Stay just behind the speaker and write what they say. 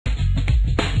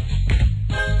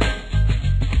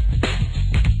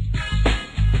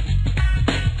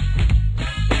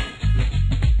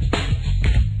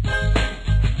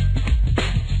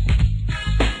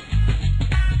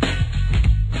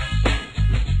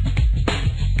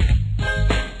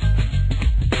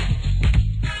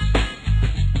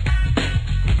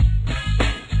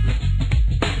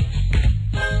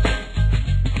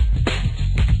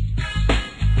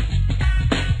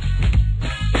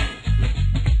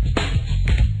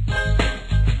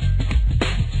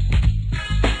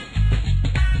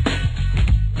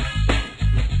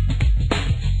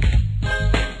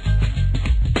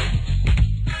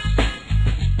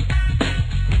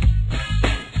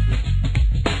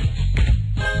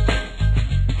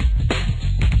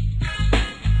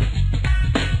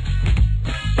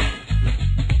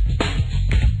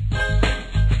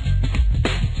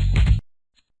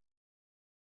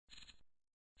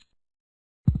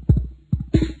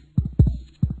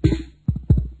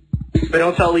But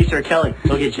don't tell Lisa or Kelly.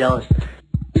 They'll get jealous.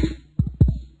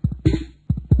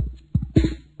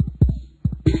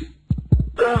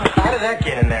 Ugh, how did that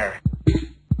get in there?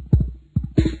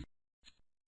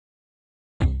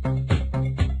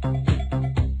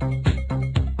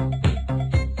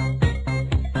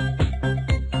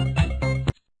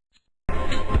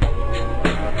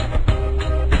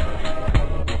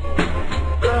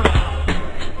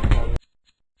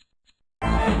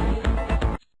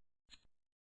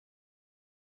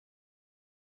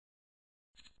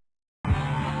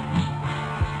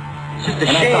 It's just a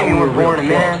shame you were born a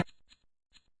man.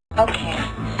 Okay,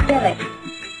 Billy.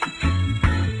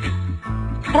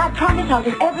 But I promise I'll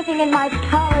do everything in my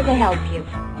power to help you.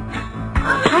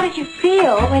 How did you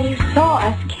feel when you saw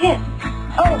us kiss?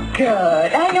 Oh,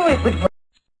 good. I knew it would work.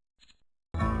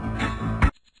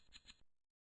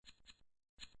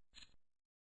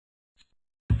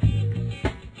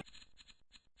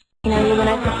 You know, you and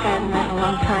I think I've met a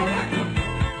long time.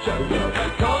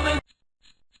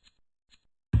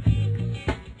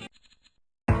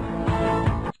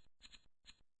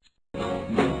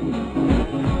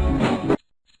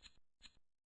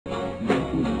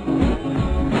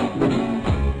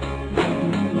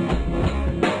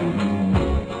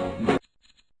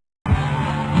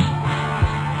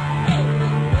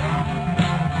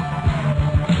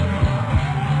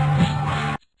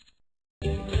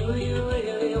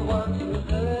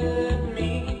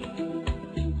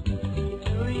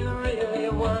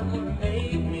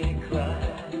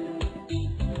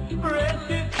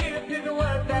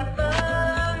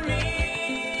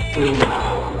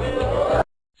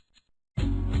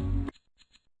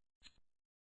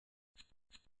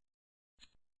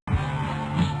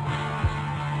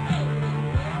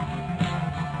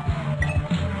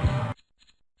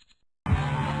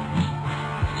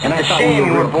 And I shame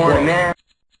you were born a man.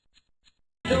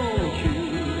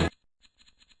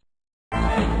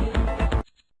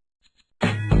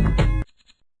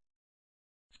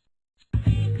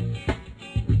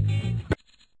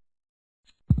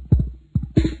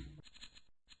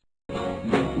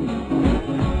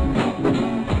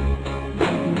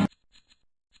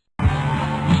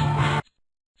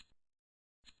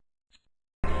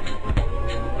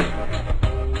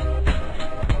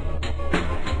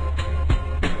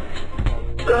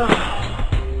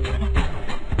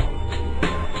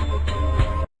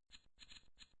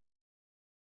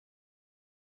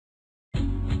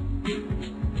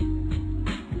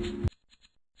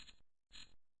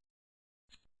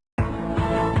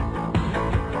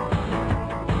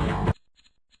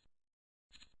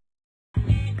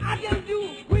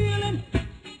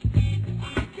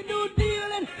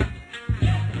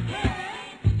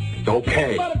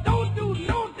 Okay. But don't do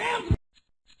no damn.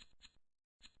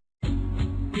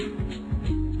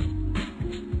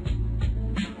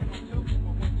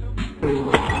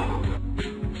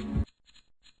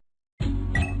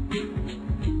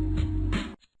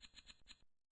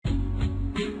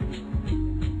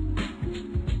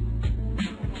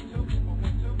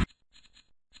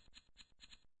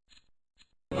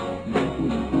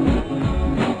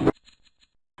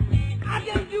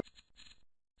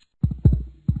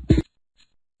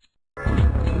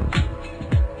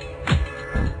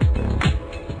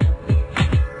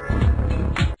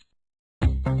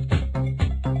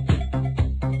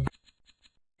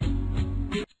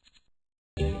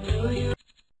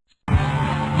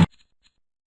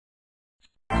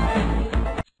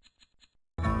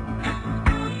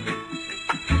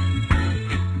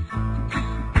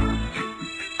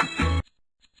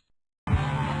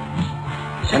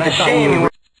 And I shame you were.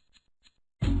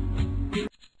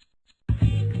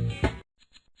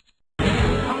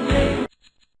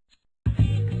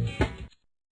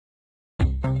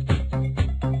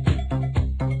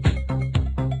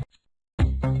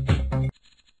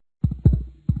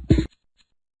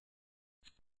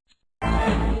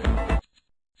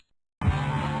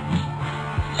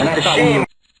 And I shame.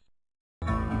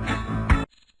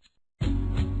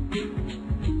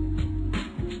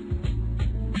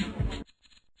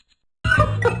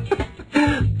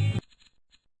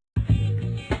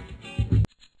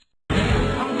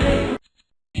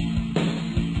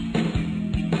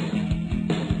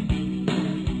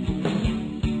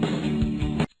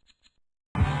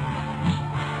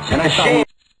 And I shame.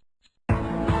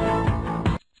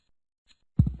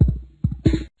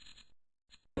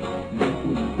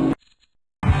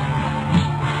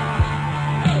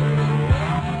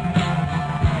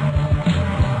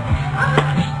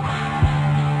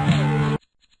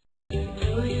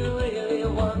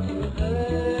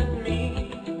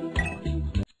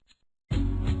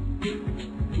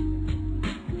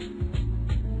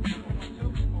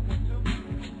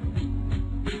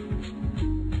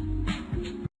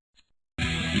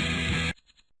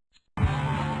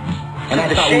 And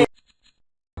I thought we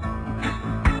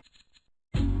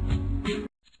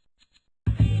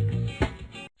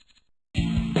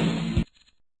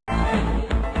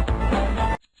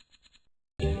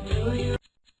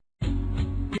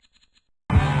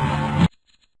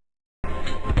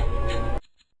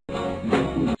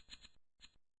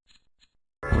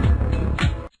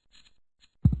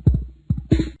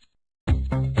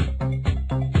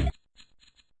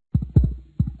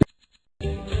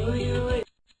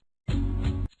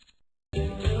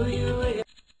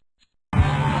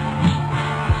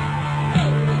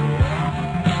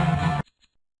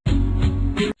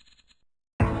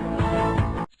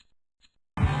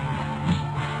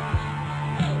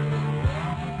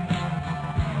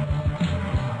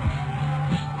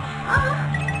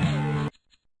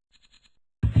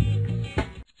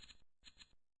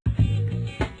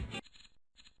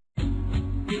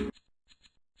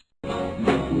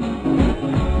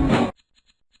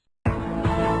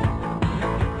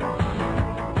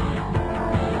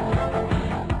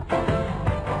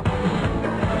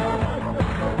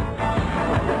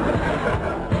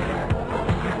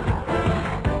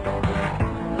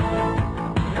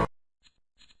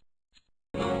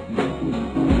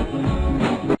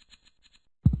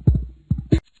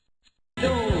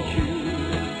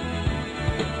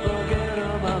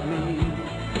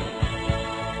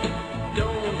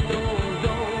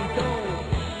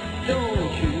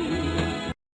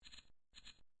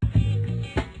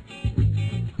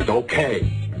okay.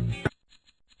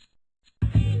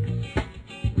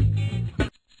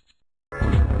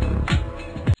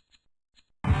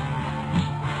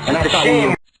 and I thought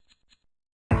we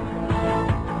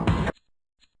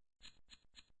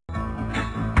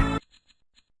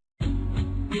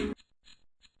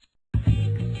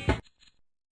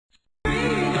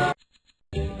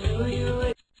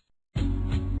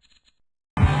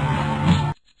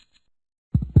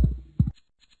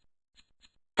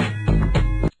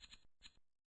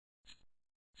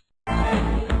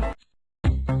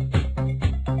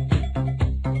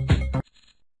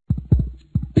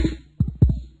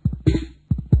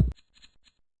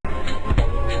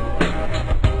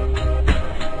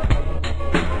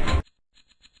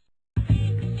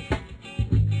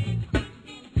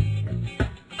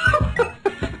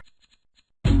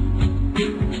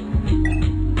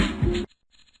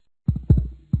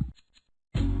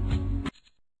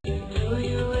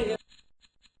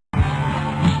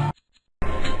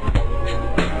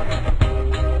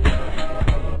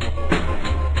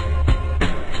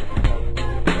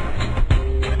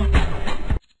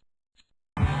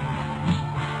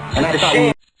and I thought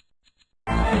we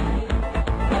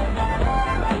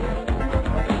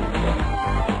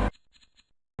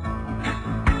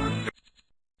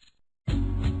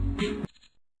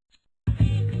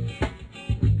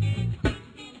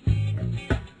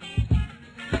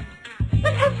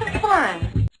Let's have some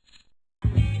fun.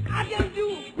 I can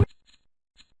do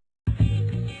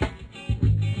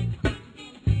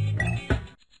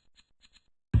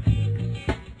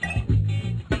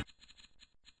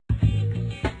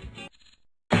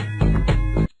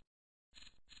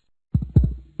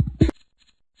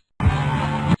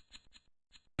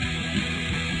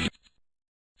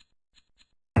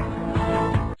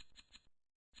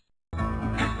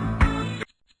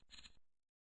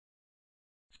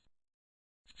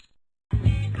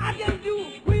I can do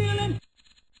wheeling.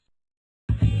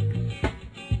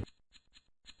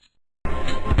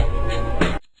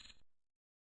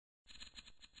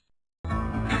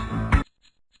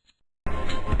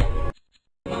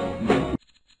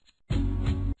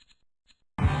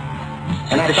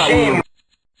 and I thought we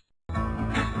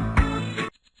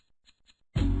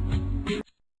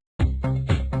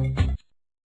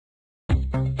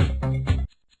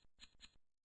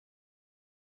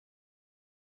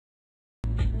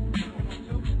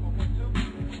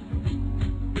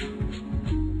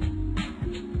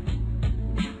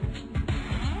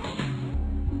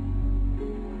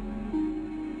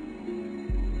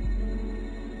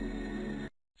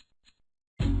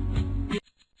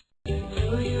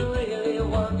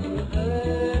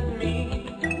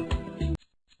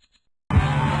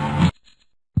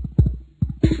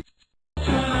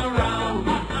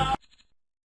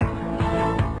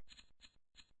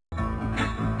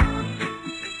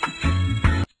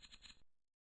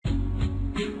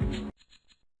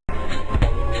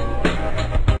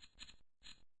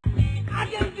I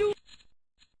can do.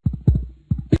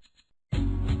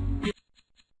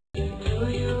 Do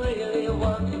you really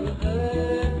want to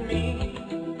hurt me?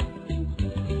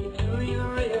 Do you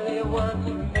really want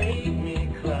to make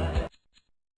me cry?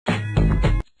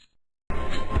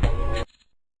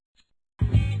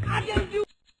 I can do.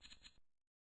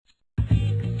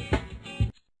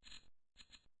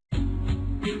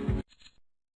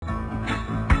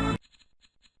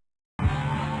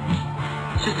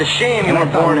 a shame you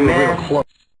weren't born a man.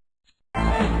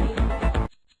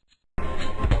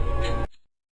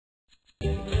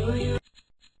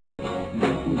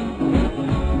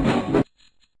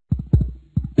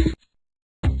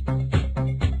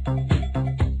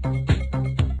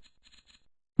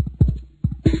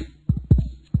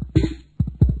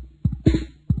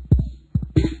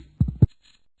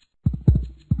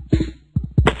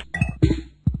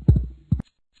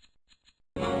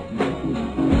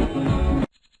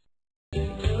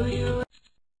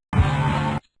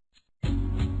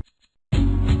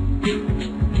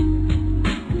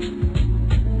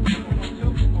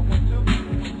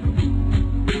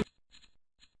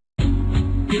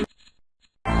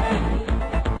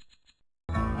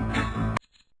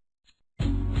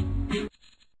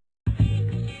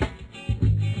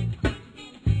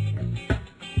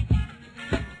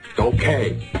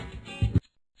 Okay.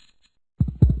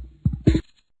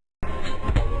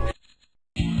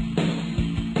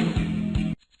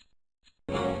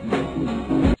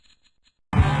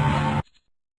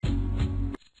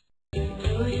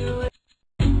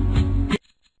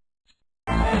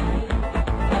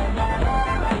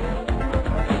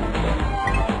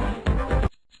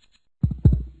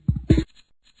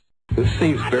 This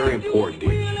seems very important to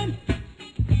you.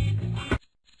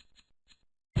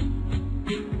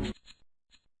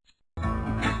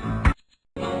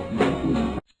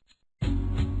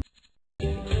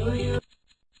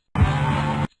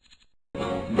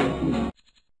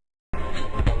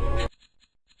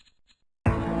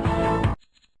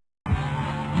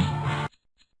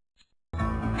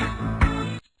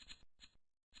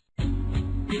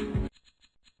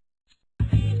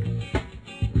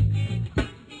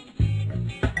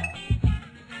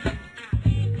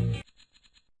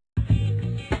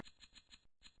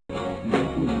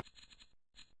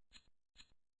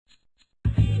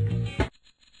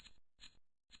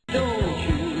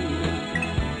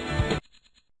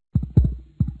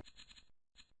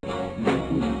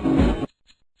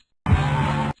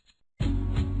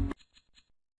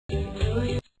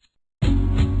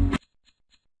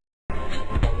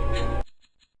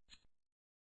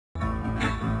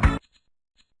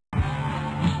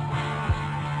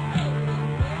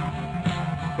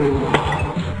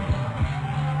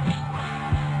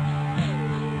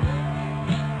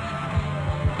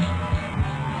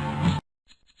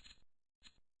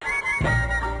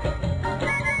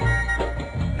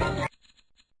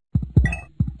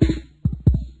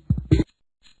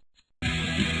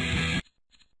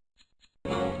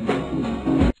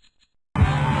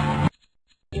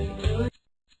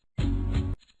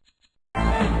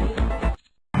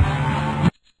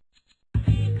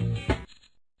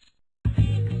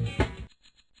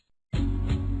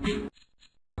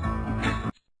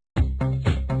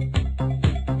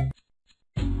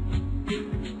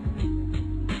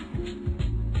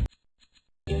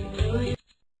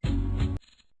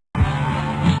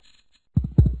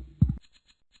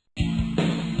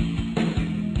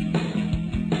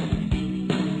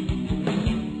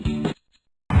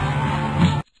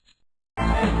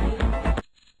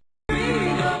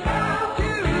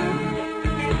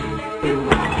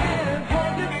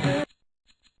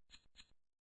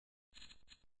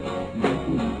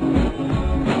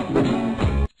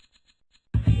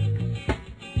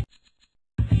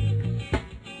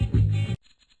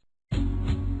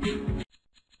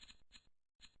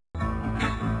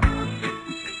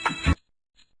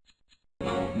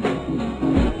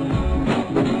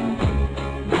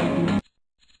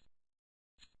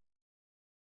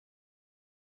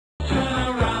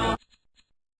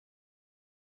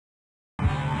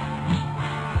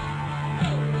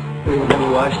 Let me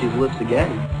wash these lips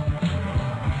again.